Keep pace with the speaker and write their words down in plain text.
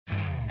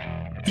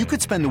You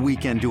could spend the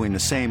weekend doing the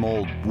same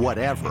old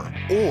whatever,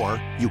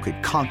 or you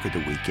could conquer the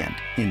weekend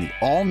in the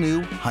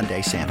all-new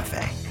Hyundai Santa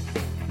Fe.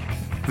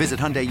 Visit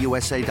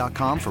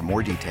HyundaiUSA.com for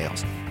more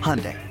details.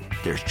 Hyundai,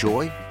 there's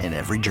joy in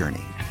every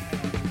journey.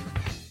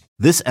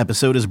 This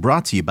episode is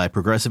brought to you by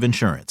Progressive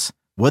Insurance.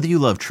 Whether you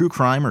love true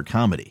crime or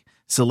comedy,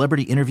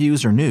 celebrity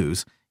interviews or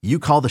news, you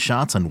call the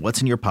shots on what's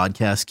in your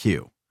podcast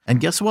queue. And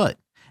guess what?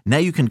 Now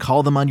you can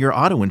call them on your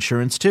auto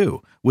insurance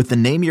too with the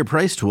Name Your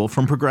Price tool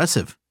from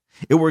Progressive.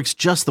 It works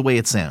just the way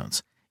it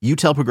sounds. You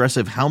tell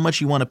Progressive how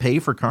much you want to pay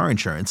for car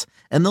insurance,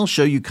 and they'll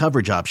show you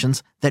coverage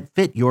options that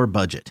fit your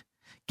budget.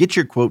 Get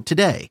your quote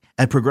today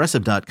at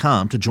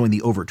Progressive.com to join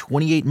the over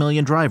 28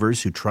 million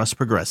drivers who trust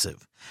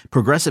Progressive.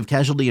 Progressive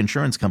Casualty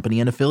Insurance Company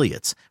and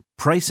Affiliates.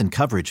 Price and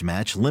coverage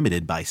match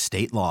limited by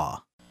state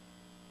law.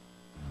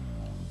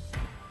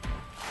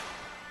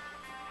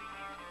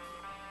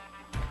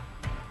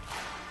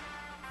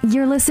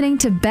 You're listening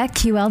to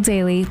BetQL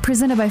Daily,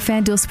 presented by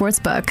FanDuel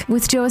Sportsbook,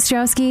 with Joe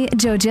Ostrowski,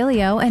 Joe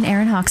Giglio, and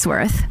Aaron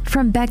Hawksworth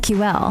from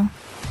BetQL.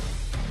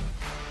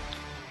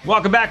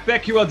 Welcome back.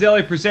 BetQL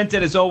Daily,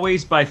 presented as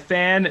always by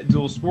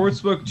FanDuel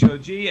Sportsbook. Joe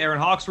G, Aaron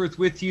Hawksworth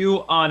with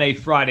you on a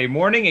Friday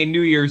morning, a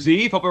New Year's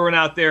Eve. Hope everyone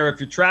out there, if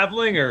you're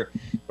traveling or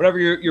whatever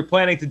you're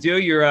planning to do,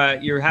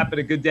 you're having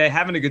a good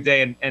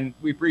day, and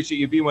we appreciate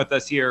you being with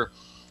us here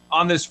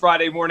on this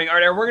Friday morning. All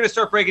right, Aaron, we're going to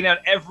start breaking down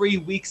every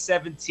Week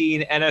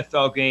 17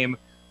 NFL game.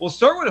 We'll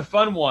start with a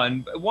fun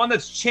one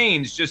that's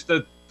changed, just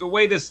the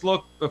way this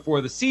looked before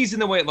the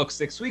season, the way it looked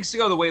 6 weeks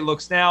ago, the way it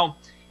looks now.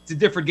 It's a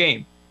different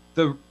game.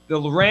 The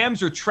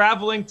Rams are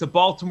traveling to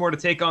Baltimore to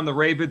take on the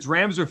Ravens.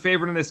 Rams are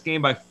favored in this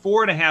game by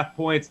 4.5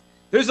 points.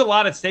 There's a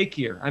lot at stake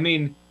here. I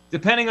mean,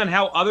 depending on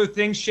how other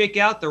things shake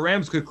out, the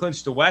Rams could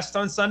clinch the West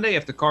on Sunday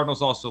if the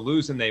Cardinals also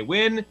lose and they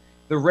win.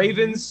 The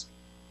Ravens,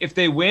 if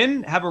they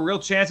win, have a real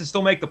chance to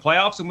still make the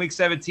playoffs in Week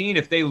 17.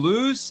 If they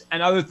lose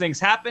and other things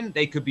happen,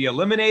 they could be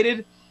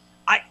eliminated.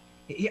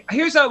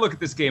 Here's how I look at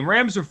this game.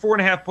 Rams are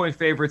 4.5-point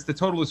favorites. The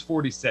total is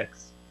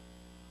 46.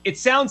 It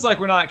sounds like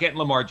we're not getting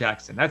Lamar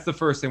Jackson. That's the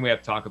first thing we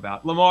have to talk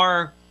about.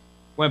 Lamar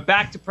went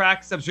back to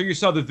practice. I'm sure you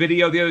saw the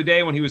video the other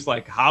day when he was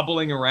like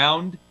hobbling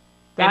around.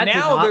 That and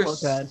now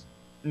there's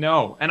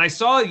no. And I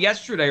saw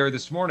yesterday or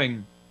this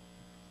morning,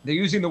 they're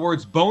using the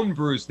words bone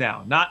bruise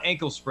now, not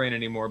ankle sprain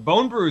anymore.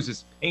 Bone bruise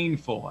is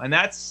painful, and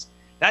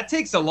that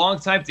takes a long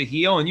time to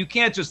heal, and you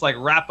can't just like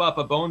wrap up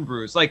a bone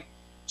bruise. Like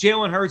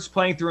Jalen Hurts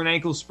playing through an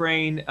ankle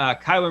sprain.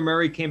 Kyler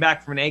Murray came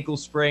back from an ankle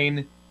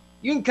sprain.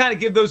 You can kind of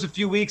give those a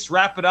few weeks,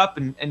 wrap it up,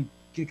 and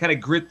can kind of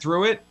grit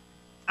through it.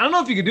 I don't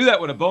know if you can do that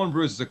with a bone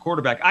bruise as a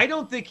quarterback. I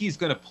don't think he's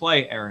going to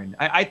play, Aaron.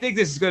 I think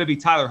this is going to be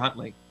Tyler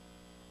Huntley.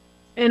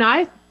 And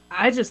I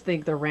just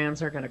think the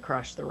Rams are going to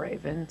crush the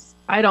Ravens.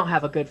 I don't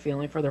have a good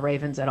feeling for the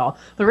Ravens at all.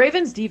 The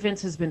Ravens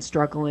defense has been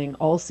struggling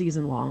all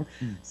season long.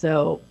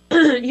 So,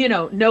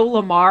 no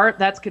Lamar,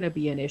 that's going to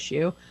be an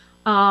issue.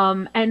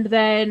 And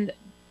then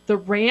the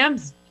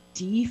Rams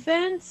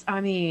defense, I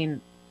mean,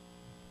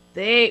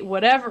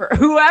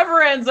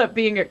 whoever ends up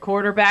being at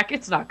quarterback,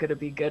 it's not going to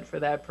be good for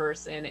that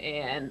person.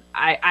 And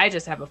I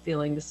just have a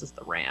feeling this is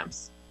the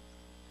Rams.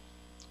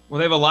 Well,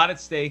 they have a lot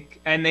at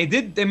stake, and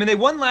they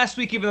won last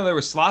week even though they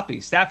were sloppy.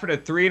 Stafford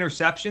had 3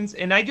 interceptions,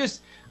 and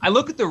I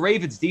look at the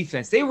Ravens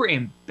defense. They were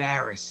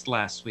embarrassed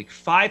last week.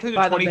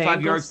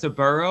 525 yards to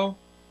Burrow.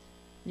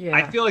 Yeah.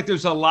 I feel like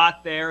there's a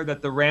lot there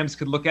that the Rams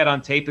could look at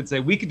on tape and say,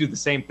 we could do the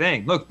same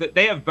thing. Look,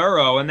 they have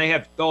Burrow, and they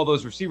have all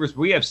those receivers,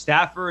 but we have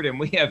Stafford, and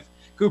we have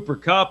Cooper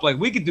Kupp. Like,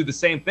 we could do the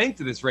same thing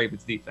to this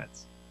Ravens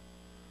defense.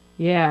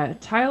 Yeah,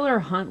 Tyler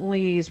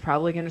Huntley is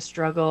probably going to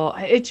struggle.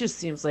 It just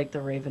seems like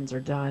the Ravens are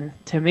done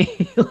to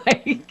me.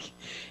 Like,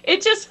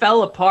 it just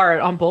fell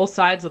apart on both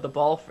sides of the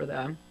ball for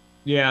them.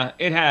 Yeah,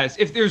 it has.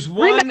 If there's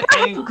one, remember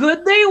how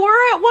good they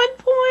were at one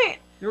point.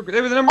 They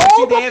were the number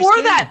 2 before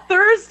AFC. That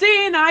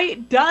Thursday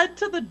night dud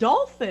to the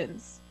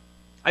Dolphins.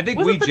 I think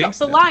we jinxed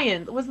the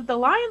Lions. Was it the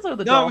Lions or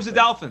the Dolphins? No, it was the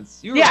Dolphins.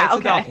 You were right, it's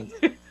the Dolphins.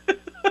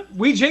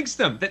 We jinxed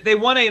them. They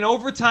won an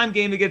overtime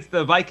game against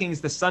the Vikings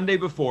the Sunday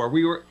before.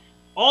 We were,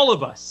 all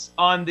of us,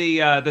 on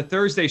the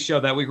Thursday show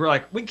that week, were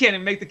like, we can't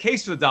even make the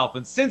case for the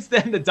Dolphins. Since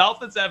then, the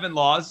Dolphins haven't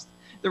lost.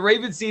 The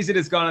Ravens season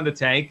has gone in the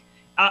tank.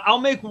 I'll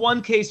make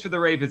one case for the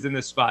Ravens in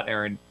this spot,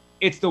 Aaron.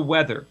 It's the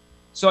weather.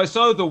 So I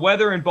saw the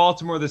weather in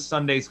Baltimore this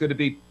Sunday is going to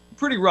be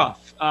pretty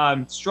rough.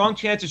 Strong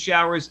chance of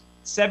showers,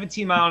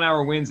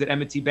 17-mile-an-hour winds at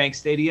M&T Bank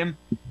Stadium.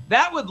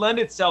 That would lend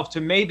itself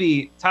to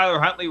maybe Tyler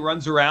Huntley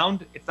runs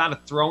around. It's not a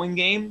throwing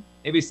game.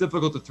 Maybe it's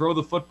difficult to throw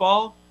the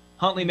football.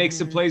 Huntley makes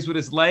some plays with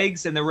his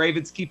legs, and the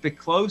Ravens keep it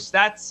close.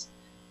 That's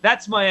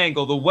my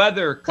angle. The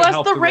weather could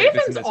help the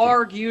Ravens. Plus, the Ravens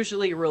are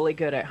usually really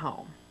good at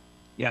home.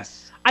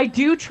 Yes. I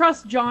do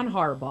trust John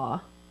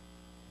Harbaugh.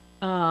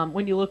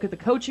 When you look at the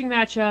coaching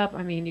matchup,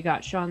 I mean, you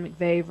got Sean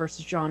McVay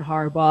versus John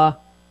Harbaugh.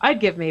 I'd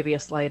give maybe a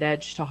slight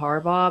edge to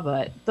Harbaugh,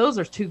 but those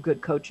are two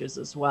good coaches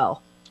as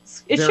well.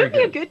 It should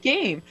be a good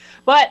game.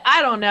 But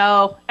I don't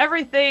know.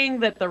 Everything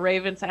that the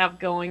Ravens have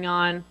going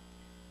on,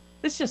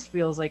 this just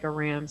feels like a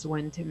Rams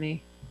win to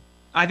me.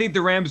 I think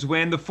the Rams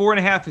win. The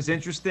 4.5 is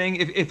interesting.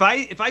 If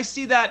I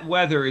see that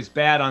weather is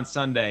bad on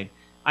Sunday,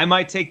 I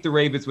might take the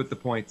Ravens with the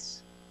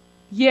points.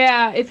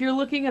 Yeah, if you're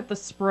looking at the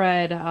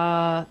spread,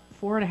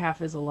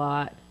 4.5 is a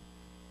lot.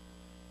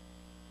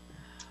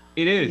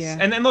 It is. Yeah.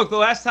 And then look, the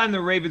last time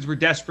the Ravens were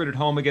desperate at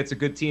home against a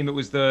good team, it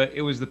was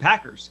the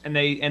Packers, and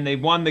they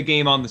won the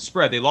game on the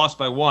spread. They lost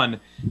by 1,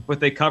 but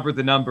they covered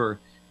the number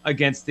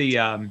against the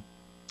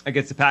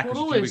Packers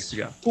Total a few weeks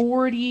ago.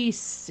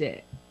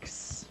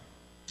 46.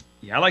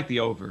 Yeah, I like the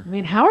over. I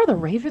mean, how are the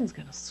Ravens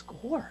going to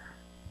score?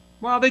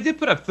 Well, they did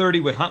put up 30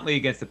 with Huntley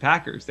against the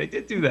Packers. They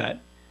did do that.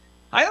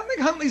 I don't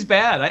think Huntley's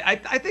bad.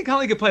 I think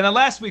Huntley could play. Now,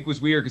 last week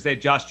was weird because they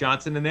had Josh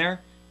Johnson in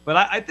there, but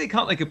I think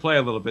Huntley could play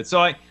a little bit.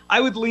 So I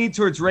would lean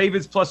towards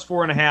Ravens plus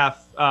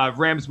 4.5.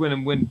 Rams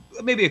win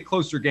maybe a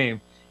closer game.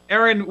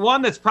 Aaron,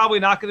 one that's probably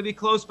not going to be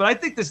close, but I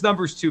think this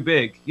number's too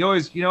big. I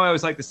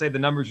always like to say the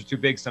numbers are too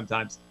big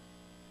sometimes.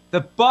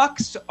 The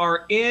Bucs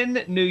are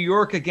in New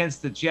York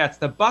against the Jets.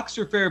 The Bucs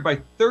are favored by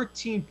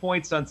 13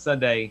 points on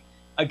Sunday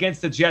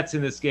against the Jets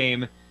in this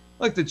game.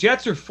 Look, the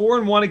Jets are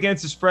 4-1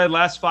 against the spread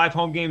last 5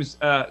 home games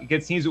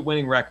against teams with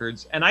winning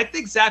records. And I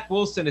think Zach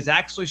Wilson is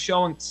actually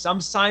showing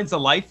some signs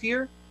of life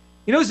here.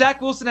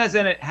 Zach Wilson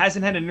hasn't had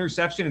an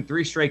interception in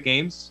 3 straight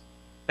games.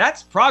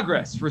 That's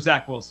progress for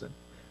Zach Wilson.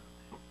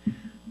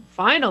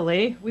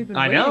 Finally, we've been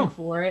waiting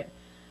for it.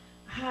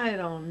 I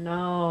don't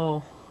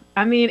know.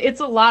 I mean,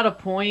 it's a lot of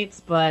points,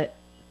 but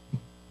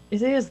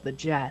it is the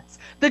Jets.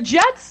 The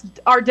Jets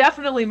are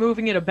definitely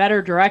moving in a better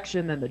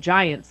direction than the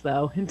Giants,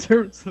 though, in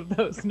terms of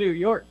those New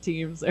York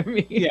teams. I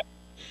mean, yeah,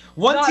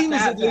 one team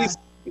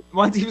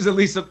is at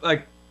least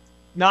like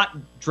not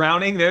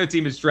drowning. The other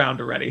team is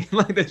drowned already.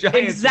 Like the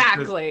Giants.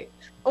 Exactly.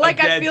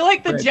 Like I feel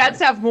like the Jets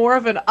have more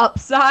of an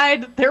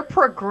upside. They're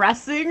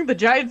progressing. The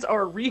Giants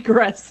are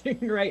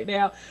regressing right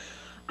now.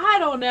 I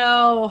don't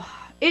know.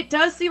 It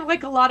does seem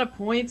like a lot of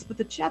points, but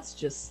the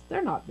Jets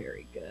they're not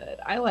very good.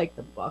 I like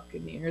the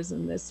Buccaneers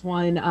in this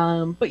one.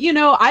 But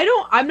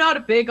I'm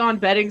not big on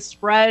betting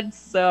spreads,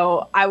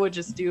 so I would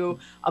just do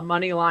a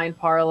money line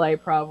parlay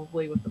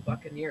probably with the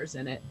Buccaneers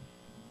in it.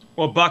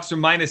 Well, Bucs are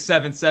minus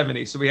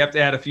 770, so we have to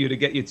add a few to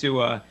get you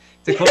to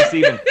close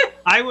even.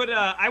 I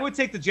would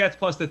take the Jets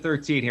plus the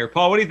 13 here.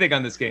 Paul, what do you think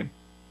on this game?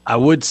 I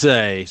would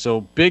say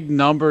so. Big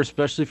number,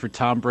 especially for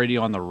Tom Brady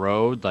on the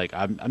road. Like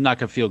I'm not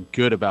gonna feel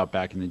good about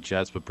backing the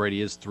Jets, but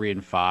Brady is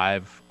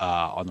 3-5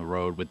 on the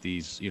road with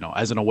these,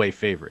 as an away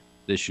favorite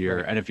this year.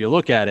 Right. And if you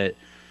look at it,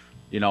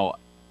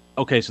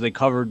 okay, so they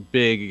covered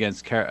big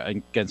against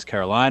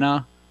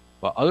Carolina,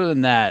 but other than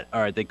that,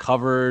 all right, they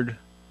covered.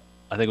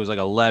 I think it was like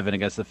 11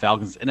 against the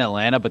Falcons in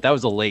Atlanta, but that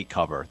was a late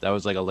cover. That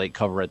was like a late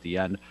cover at the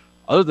end.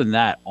 Other than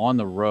that, on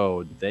the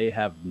road, they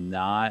have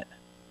not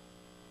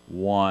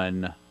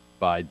won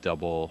by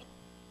double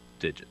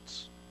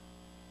digits.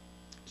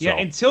 Yeah,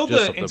 until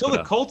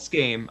the Colts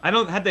game,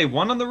 had they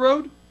won on the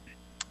road?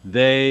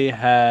 They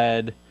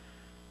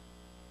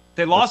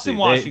lost in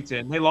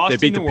Washington. They lost. They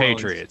beat in New the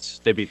Orleans.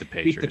 Patriots. They beat the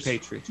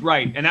Patriots.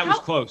 Right, and that was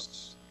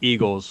close.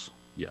 Eagles,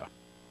 yeah.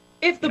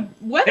 If the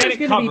weather's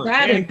going to be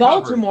bad in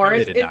Baltimore,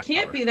 it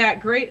can't be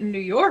that great in New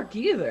York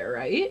either,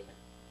 right?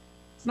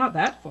 It's not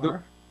that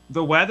far.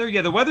 The weather,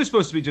 yeah, the weather's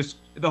supposed to be just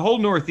the whole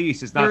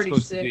Northeast is not 36.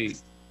 supposed to be.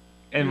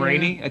 And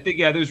rainy. I think,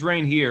 there's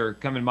rain here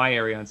coming my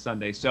area on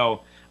Sunday.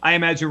 So I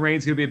imagine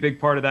rain's going to be a big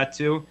part of that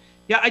too.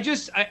 Yeah,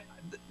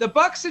 the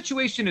Bucs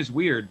situation is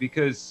weird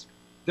because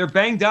they're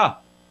banged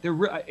up.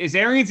 Is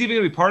Arians even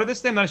going to be part of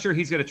this thing? I'm not sure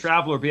he's going to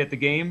travel or be at the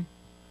game.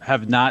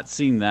 Have not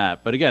seen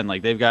that. But again,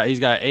 like he's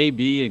got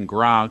AB and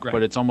Gronk, right.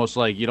 But it's almost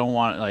like you don't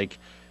want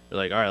you're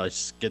like, all right,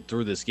 let's get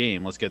through this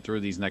game. Let's get through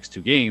these next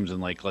 2 games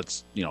and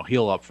let's,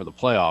 heal up for the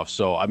playoffs.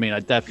 So, I mean, I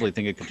definitely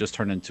think it could just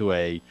turn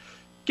into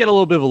get a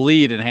little bit of a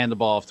lead and hand the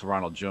ball off to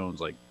Ronald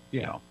Jones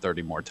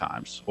 30 more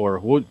times. Or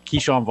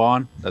Keyshawn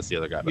Vaughn, that's the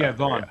other guy. Yeah,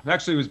 Vaughn.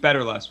 Actually, was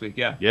better last week,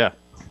 yeah. Yeah.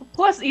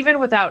 Plus, even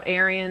without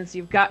Arians,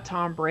 you've got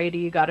Tom Brady.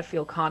 You got to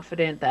feel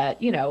confident that,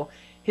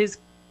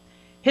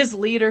 his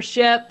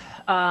leadership,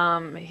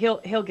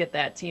 he'll get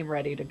that team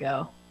ready to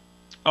go.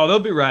 Oh, they'll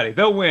be ready.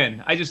 They'll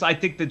win. I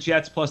think the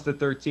Jets plus the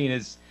 13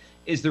 is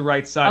the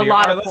right side. A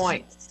lot of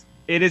points.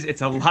 It is.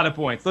 It's a lot of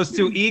points. Those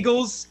 2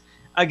 Eagles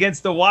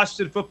against the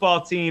Washington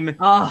football team.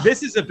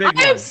 This is a big one.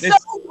 I'm so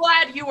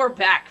glad you were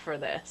back for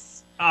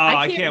this. Oh,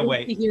 I can't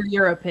wait to hear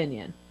your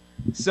opinion.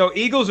 So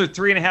Eagles are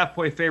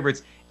 3.5-point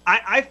favorites.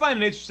 I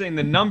find it interesting.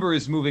 The number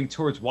is moving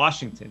towards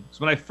Washington.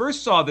 So when I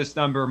first saw this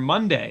number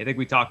Monday, I think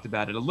we talked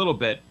about it a little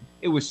bit.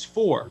 It was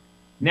 4.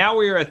 Now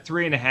we are at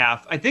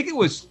 3.5. I think it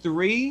was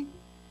 3.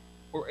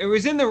 It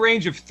was in the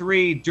range of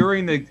 3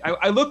 during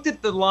I looked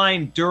at the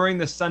line during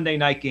the Sunday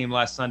night game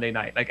last Sunday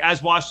night. Like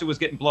as Washington was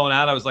getting blown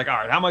out, I was like, all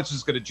right, how much is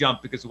this going to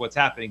jump because of what's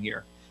happening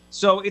here?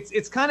 So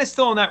it's kind of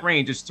still in that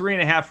range. It's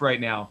 3.5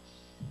 right now.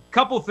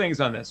 Couple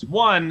things on this.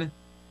 One,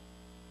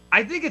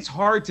 I think it's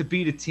hard to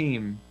beat a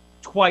team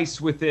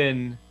twice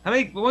within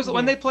when was it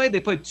when they played? They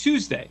played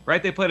Tuesday,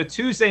 right? They played a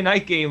Tuesday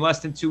night game less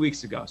than 2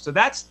 weeks ago. So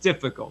that's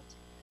difficult.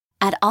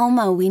 At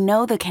Alma, we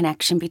know the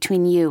connection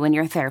between you and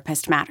your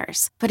therapist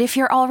matters. But if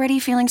you're already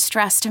feeling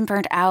stressed and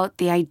burnt out,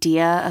 the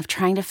idea of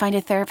trying to find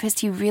a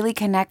therapist you really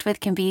connect with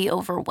can be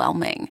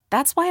overwhelming.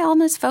 That's why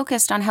Alma's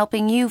focused on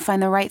helping you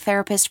find the right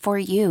therapist for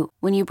you.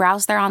 When you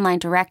browse their online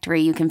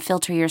directory, you can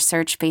filter your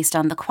search based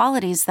on the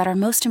qualities that are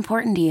most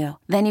important to you.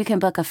 Then you can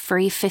book a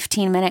free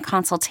 15-minute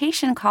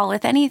consultation call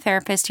with any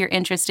therapist you're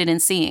interested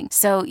in seeing,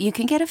 so you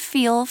can get a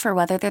feel for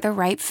whether they're the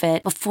right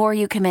fit before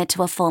you commit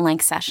to a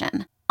full-length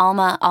session.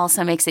 Alma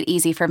also makes it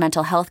easy for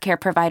mental health care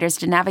providers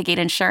to navigate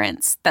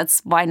insurance. That's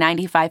why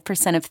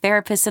 95% of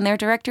therapists in their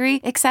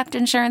directory accept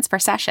insurance for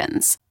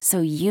sessions,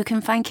 so you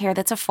can find care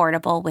that's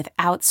affordable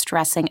without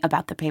stressing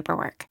about the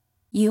paperwork.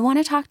 You want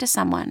to talk to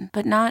someone,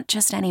 but not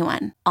just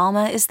anyone.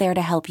 Alma is there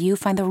to help you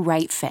find the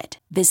right fit.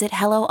 Visit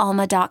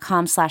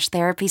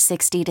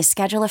helloalma.com/therapy60 to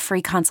schedule a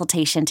free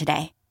consultation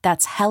today.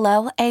 That's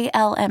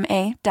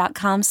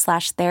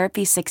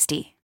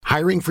helloalma.com/therapy60.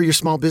 Hiring for your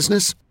small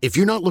business? If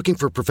you're not looking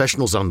for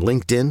professionals on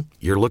LinkedIn,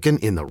 you're looking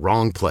in the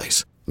wrong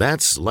place.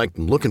 That's like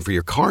looking for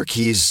your car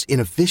keys in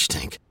a fish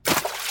tank.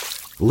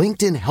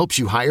 LinkedIn helps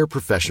you hire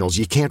professionals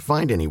you can't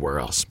find anywhere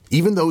else,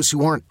 even those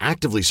who aren't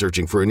actively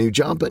searching for a new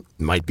job but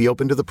might be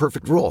open to the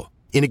perfect role.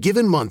 In a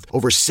given month,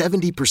 over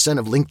 70%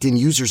 of LinkedIn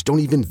users don't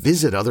even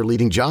visit other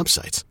leading job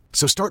sites.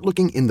 So start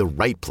looking in the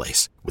right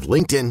place. With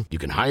LinkedIn, you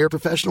can hire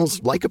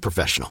professionals like a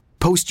professional.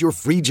 Post your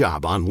free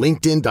job on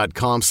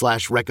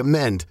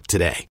linkedin.com/recommend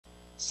today.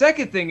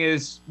 Second thing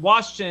is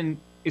Washington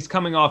is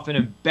coming off an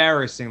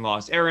embarrassing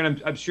loss.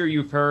 Aaron, I'm sure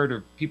you've heard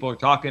or people are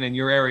talking in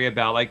your area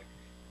about, like,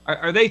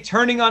 are they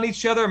turning on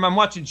each other? I'm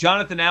watching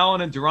Jonathan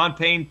Allen and Daron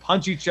Payne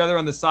punch each other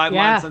on the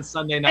sidelines on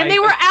Sunday night. And they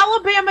were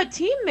Alabama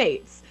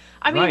teammates.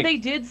 I mean, Right. They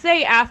did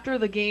say after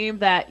the game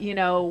that,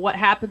 what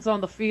happens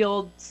on the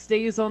field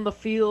stays on the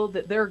field,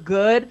 that they're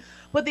good.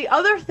 But the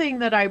other thing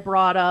that I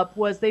brought up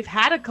was they've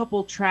had a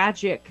couple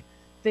tragic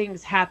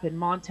things happen.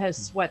 Montez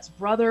Sweat's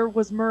brother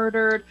was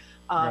murdered.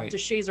 Right.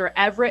 DeShazer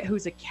Everett,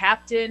 who's a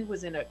captain,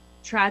 was in a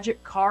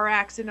tragic car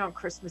accident on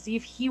Christmas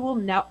Eve. He will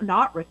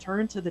not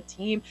return to the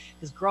team.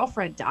 His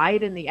girlfriend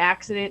died in the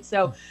accident.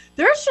 So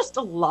there's just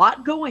a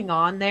lot going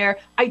on there.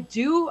 I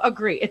do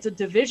agree. It's a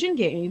division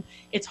game.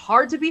 It's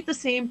hard to beat the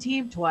same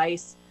team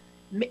twice.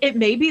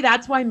 Maybe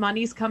that's why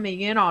money's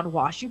coming in on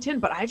Washington,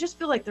 but I just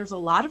feel like there's a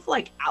lot of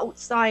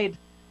outside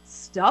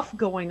stuff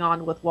going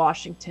on with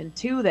Washington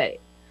too that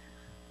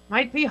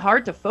might be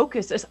hard to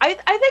focus. I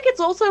think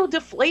it's also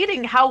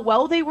deflating how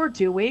well they were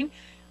doing.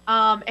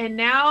 And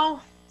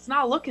now it's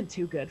not looking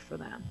too good for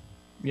them.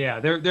 Yeah,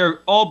 they're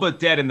all but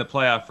dead in the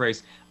playoff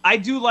race. I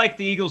do like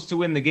the Eagles to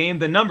win the game.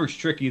 The number's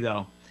tricky,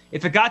 though.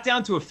 If it got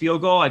down to a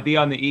field goal, I'd be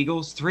on the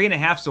Eagles.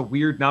 3.5's a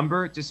weird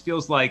number. It just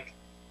feels like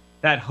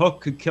that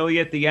hook could kill you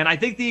at the end. I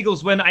think the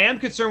Eagles win. I am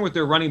concerned with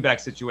their running back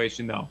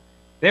situation, though.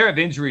 They have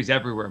injuries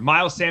everywhere.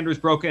 Miles Sanders,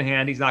 broken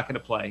hand. He's not going to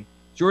play.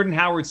 Jordan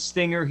Howard's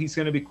stinger. He's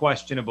going to be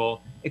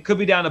questionable. It could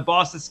be down to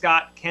Boston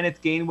Scott,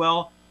 Kenneth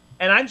Gainwell.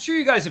 And I'm sure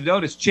you guys have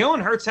noticed,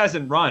 Jalen Hurts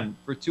hasn't run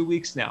for 2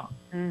 weeks now.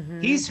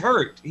 Mm-hmm. He's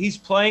hurt. He's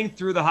playing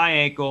through the high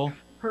ankle.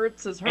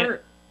 Hurts is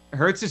hurt.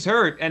 Hurts is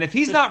hurt. And if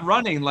he's not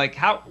running,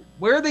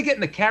 where are they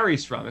getting the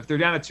carries from if they're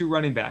down to 2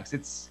 running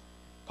backs?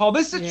 Paul,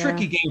 this is a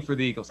tricky game for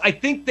the Eagles. I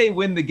think they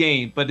win the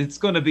game, but it's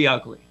going to be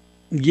ugly.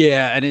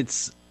 Yeah, and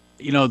it's,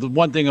 the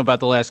one thing about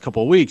the last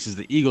couple of weeks is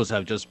the Eagles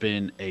have just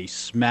been a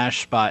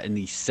smash spot in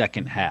the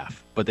second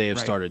half, but they have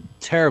started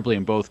terribly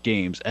in both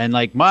games. And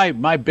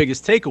my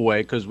biggest takeaway,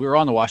 because we were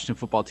on the Washington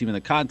football team in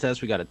the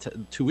contest, we got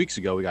 2 weeks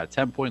ago, we got a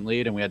 10-point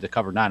lead and we had to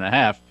cover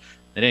 9.5.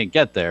 They didn't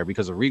get there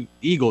because the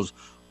Eagles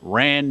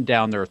ran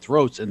down their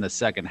throats in the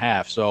second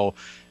half. So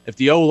if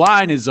the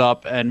O-line is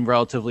up and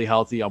relatively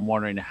healthy, I'm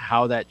wondering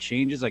how that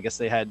changes. I guess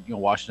they had,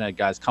 Washington had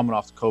guys coming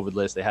off the COVID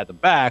list. They had them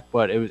back,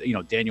 but it was,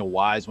 Daniel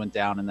Wise went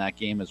down in that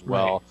game as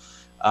well.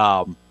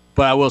 Right.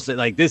 But I will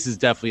say, this is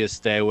definitely a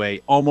stay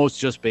away, almost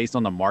just based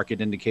on the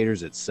market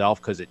indicators itself,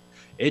 because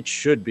it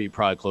should be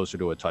probably closer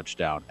to a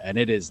touchdown, and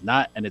it is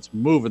not, and it's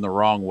moving the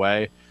wrong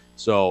way.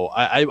 So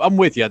I'm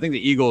with you. I think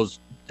the Eagles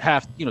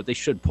they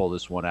should pull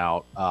this one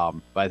out. But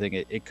I think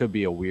it could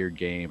be a weird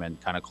game and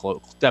kind of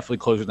definitely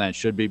closer than it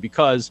should be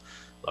because,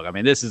 look, I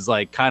mean, this is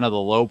kind of the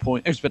low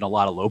point. There's been a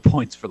lot of low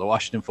points for the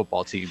Washington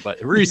football team,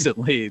 but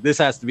recently this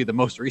has to be the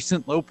most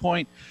recent low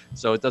point.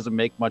 So it doesn't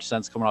make much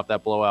sense coming off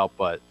that blowout,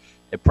 but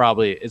it's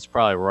probably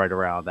right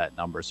around that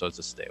number. So it's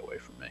a stay away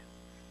from me.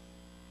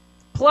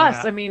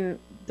 Plus, I mean,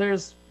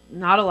 there's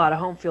not a lot of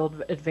home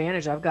field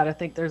advantage. I've got to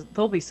think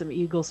there'll be some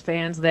Eagles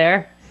fans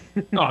there.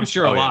 Oh, I'm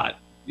sure a lot.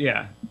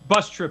 Yeah,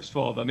 bus trips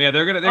full of them. Yeah,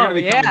 they're gonna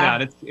be coming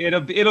down. It'll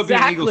be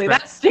an Eagles.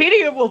 That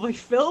stadium will be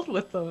filled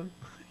with them.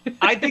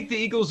 I think the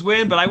Eagles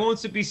win, but I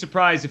won't be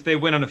surprised if they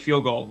win on a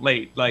field goal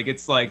late.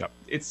 It's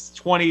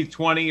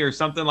 20-20 or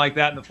something like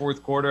that in the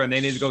fourth quarter, and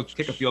they need to go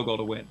kick a field goal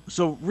to win.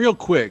 So real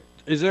quick,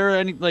 is there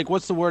any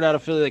what's the word out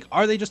of Philly?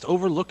 Are they just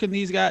overlooking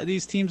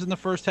these teams in the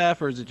first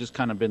half, or has it just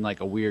kind of been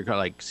a weird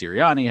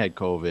Sirianni had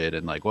COVID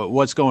and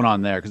what's going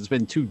on there? Because it's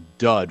been 2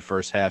 dud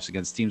first halves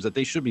against teams that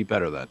they should be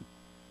better than.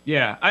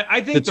 Yeah,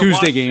 I think the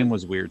Tuesday game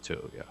was weird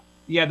too. Yeah,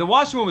 Yeah, the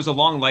Washington one was a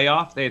long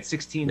layoff. They had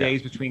 16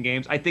 days between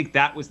games. I think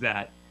that was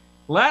that.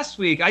 Last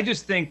week, I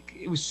just think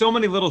it was so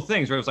many little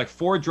things, right? It was like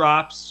 4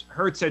 drops,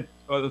 Hurts had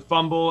the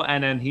fumble,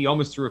 and then he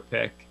almost threw a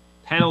pick.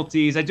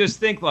 Penalties. I just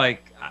think,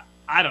 like,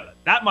 I don't know.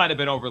 That might have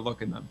been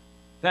overlooking them.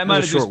 That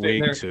might have just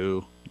been their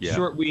too. Yeah.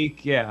 Short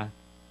week, yeah.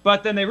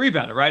 But then they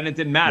rebounded, right? And it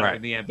didn't matter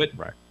in the end. But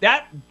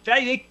that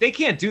they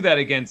can't do that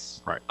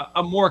against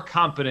a more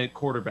competent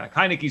quarterback.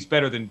 Heineke's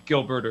better than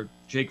Gilbert or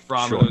Jake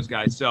Fromm or those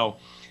guys. So,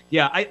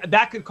 yeah,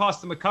 that could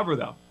cost them a cover,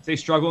 though. If they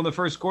struggle in the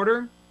first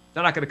quarter,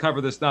 they're not going to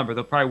cover this number.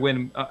 They'll probably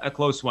win a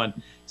close one.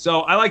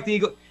 So I like the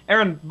Eagles.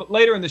 Aaron,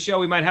 later in the show,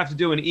 we might have to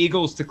do an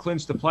Eagles to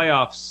clinch the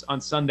playoffs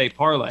on Sunday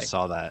parlay. I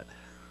saw that.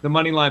 The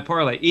money line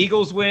parlay.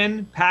 Eagles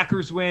win,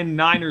 Packers win,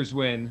 Niners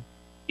win.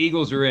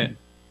 Eagles are in.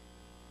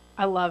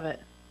 I love it.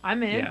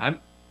 I'm in. Yeah,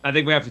 I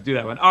think we have to do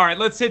that one. All right,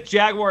 let's hit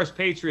Jaguars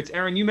Patriots.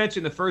 Aaron, you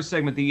mentioned the first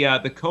segment the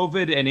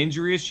COVID and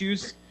injury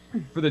issues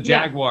for the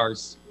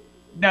Jaguars.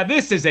 Now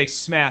this is a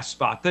smash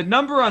spot. The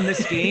number on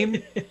this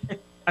game,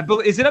 I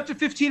believe, is it up to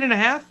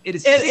 15.5? It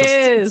is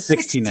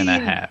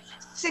 16.5.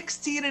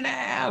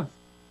 16.5.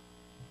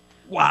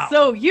 Wow.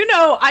 So,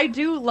 I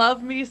do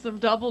love me some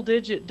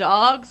double-digit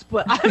dogs,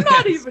 but I'm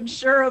not even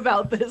sure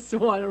about this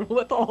one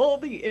with all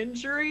the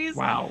injuries.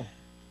 Wow.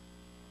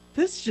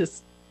 This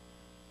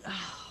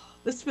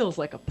feels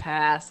like a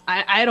pass.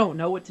 I don't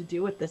know what to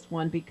do with this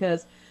one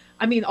because,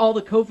 all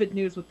the COVID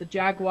news with the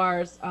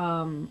Jaguars,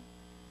 half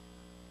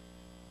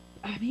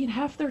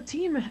their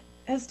team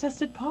has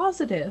tested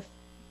positive.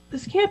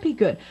 This can't be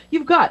good.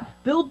 You've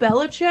got Bill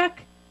Belichick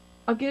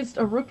against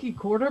a rookie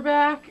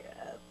quarterback.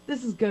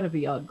 This is going to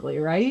be ugly,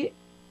 right?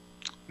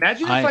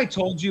 Imagine if I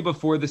told you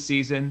before the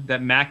season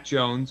that Mac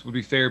Jones would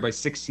be favored by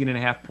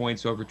 16.5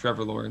 points over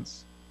Trevor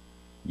Lawrence.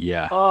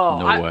 Yeah. Oh,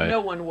 no way. No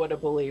one would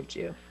have believed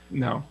you.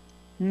 No.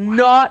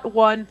 Not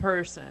one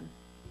person.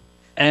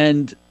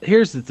 And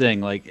here's the thing,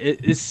 like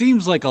it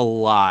seems like a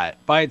lot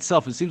by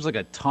itself. It seems like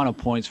a ton of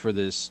points for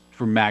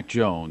Mac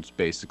Jones,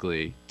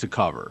 basically, to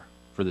cover,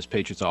 for this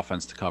Patriots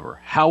offense to cover.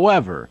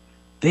 However,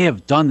 they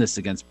have done this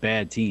against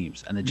bad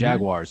teams, and the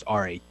Jaguars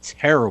are a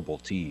terrible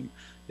team.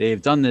 They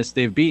have done this.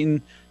 They've beaten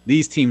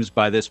these teams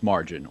by this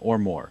margin or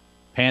more.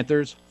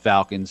 Panthers,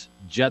 Falcons,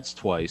 Jets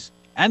twice,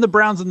 and the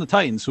Browns and the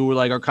Titans, who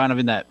are kind of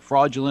in that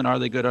fraudulent, are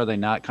they good, are they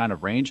not kind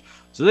of range.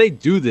 So they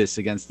do this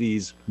against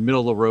these middle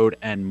of the road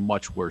and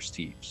much worse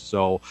teams.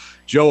 So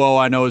Joe O,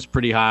 I know, is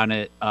pretty high on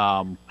it.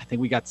 I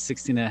think we got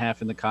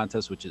 16.5 in the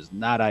contest, which is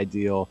not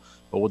ideal,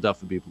 but we'll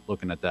definitely be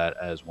looking at that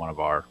as one of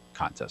our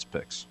contest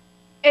picks.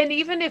 And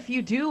even if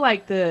you do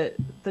like the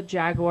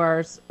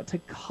Jaguars to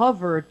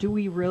cover, do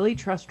we really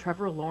trust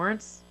Trevor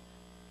Lawrence,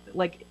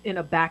 like in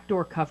a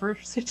backdoor cover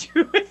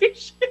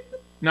situation?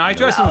 No, I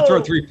trust him to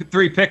throw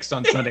three picks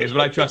on Sunday is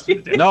what I trust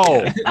him to do.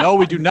 No,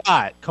 we do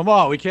not. Come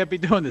on, we can't be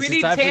doing this.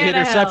 It's time for the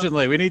interception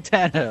list. We need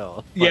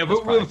Tannehill. Yeah,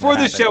 but before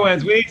this show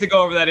ends, we need to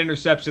go over that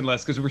interception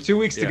list because we're 2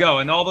 weeks to go,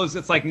 and all those,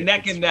 it's like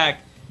neck and neck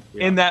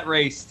in that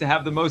race to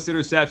have the most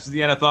interceptions in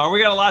the NFL.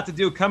 We got a lot to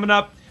do coming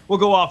up. We'll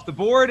go off the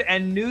board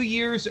and New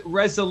Year's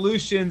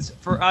resolutions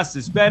for us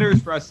as bettors,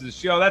 for us as a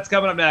show. That's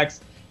coming up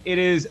next. It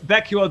is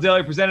BetQL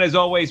Daily, presented as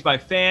always by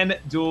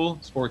FanDuel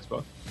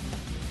Sportsbook.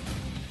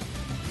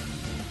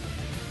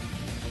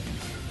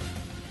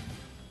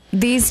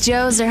 These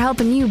Joes are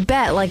helping you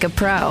bet like a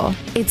pro.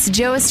 It's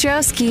Joe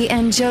Ostrowski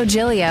and Joe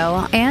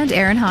Giglio and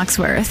Aaron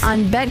Hawksworth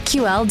on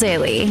BetQL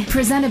Daily,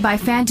 presented by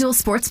FanDuel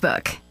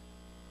Sportsbook.